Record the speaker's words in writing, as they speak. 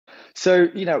So,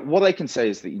 what I can say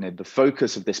is that, the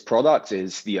focus of this product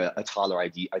is the Atala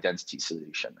identity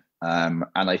solution. And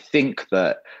I think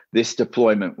that this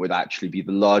deployment would actually be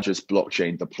the largest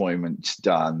blockchain deployment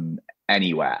done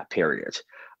anywhere, period.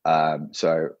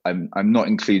 So I'm not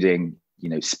including,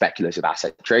 speculative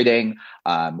asset trading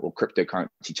or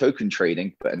cryptocurrency token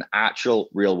trading, but an actual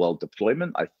real world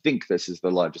deployment. I think this is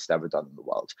the largest ever done in the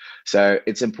world. So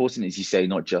it's important, as you say,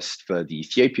 not just for the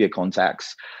Ethiopia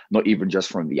context, not even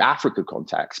just from the Africa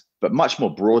context, but much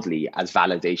more broadly as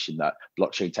validation that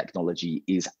blockchain technology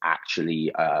is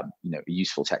actually, a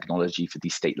useful technology for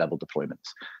these state level deployments.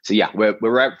 So yeah,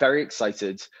 we're very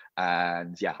excited,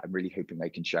 and yeah, I'm really hoping I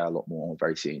can share a lot more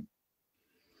very soon.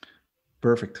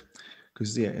 Perfect.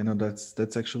 Because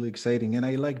that's actually exciting, and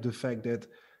I like the fact that,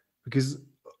 because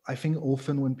I think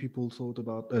often when people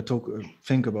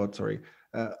think about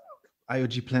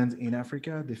IOG plans in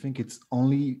Africa, they think it's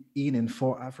only in and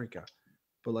for Africa.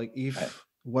 But like, if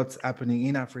what's happening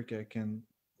in Africa can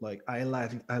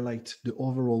highlight the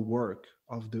overall work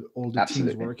of all the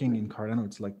teams working in Cardano,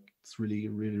 it's really,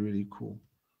 really, really cool.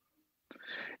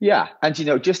 Yeah, and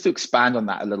just to expand on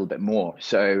that a little bit more,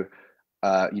 so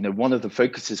one of the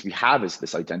focuses we have is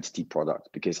this identity product,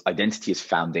 because identity is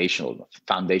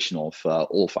foundational for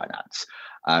all finance.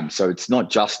 So it's not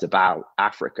just about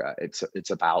Africa. It's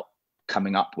about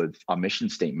coming up with our mission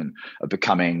statement of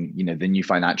becoming, the new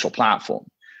financial platform.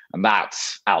 And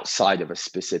that's outside of a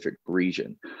specific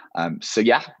region. So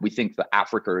yeah, we think that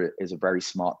Africa is a very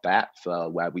smart bet for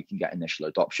where we can get initial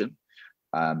adoption.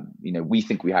 We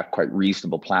think we have quite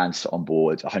reasonable plans to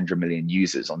onboard 100 million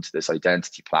users onto this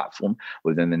identity platform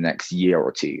within the next year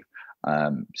or two.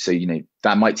 So,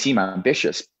 that might seem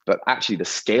ambitious, but actually the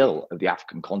scale of the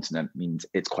African continent means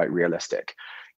it's quite realistic.